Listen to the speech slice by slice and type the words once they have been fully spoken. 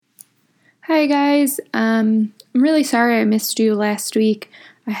Hi guys, I'm really sorry I missed you last week.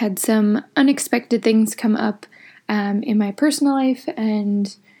 I had some unexpected things come up in my personal life,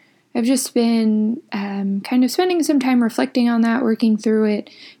 and I've just been kind of spending some time reflecting on that, working through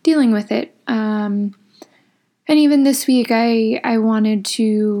it, dealing with it. And even this week, I wanted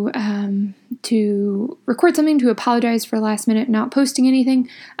to record something to apologize for last minute not posting anything,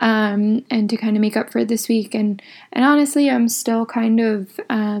 and to kind of make up for it this week. And honestly, I'm still kind of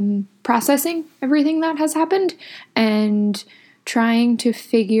processing everything that has happened and trying to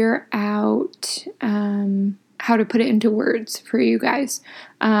figure out how to put it into words for you guys.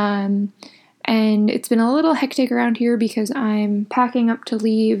 And it's been a little hectic around here because I'm packing up to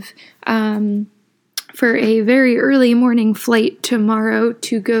leave for a very early morning flight tomorrow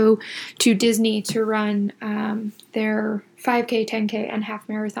to go to Disney to run their 5K, 10K, and half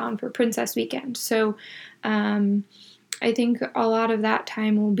marathon for Princess Weekend. So I think a lot of that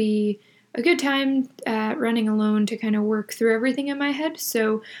time will be a good time running alone to kind of work through everything in my head.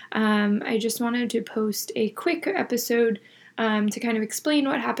 So I just wanted to post a quick episode to kind of explain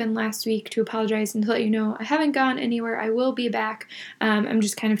what happened last week, to apologize, and to let you know I haven't gone anywhere. I will be back. I'm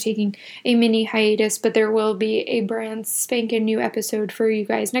just kind of taking a mini hiatus, but there will be a brand spanking new episode for you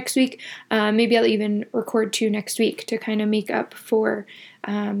guys next week. Maybe I'll even record 2 next week to kind of make up for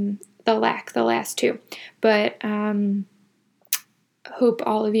the last 2. But hope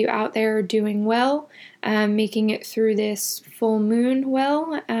all of you out there are doing well, making it through this full moon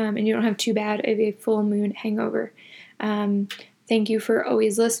well, and you don't have too bad of a full moon hangover. Thank you for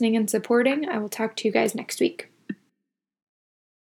always listening and supporting. I will talk to you guys next week.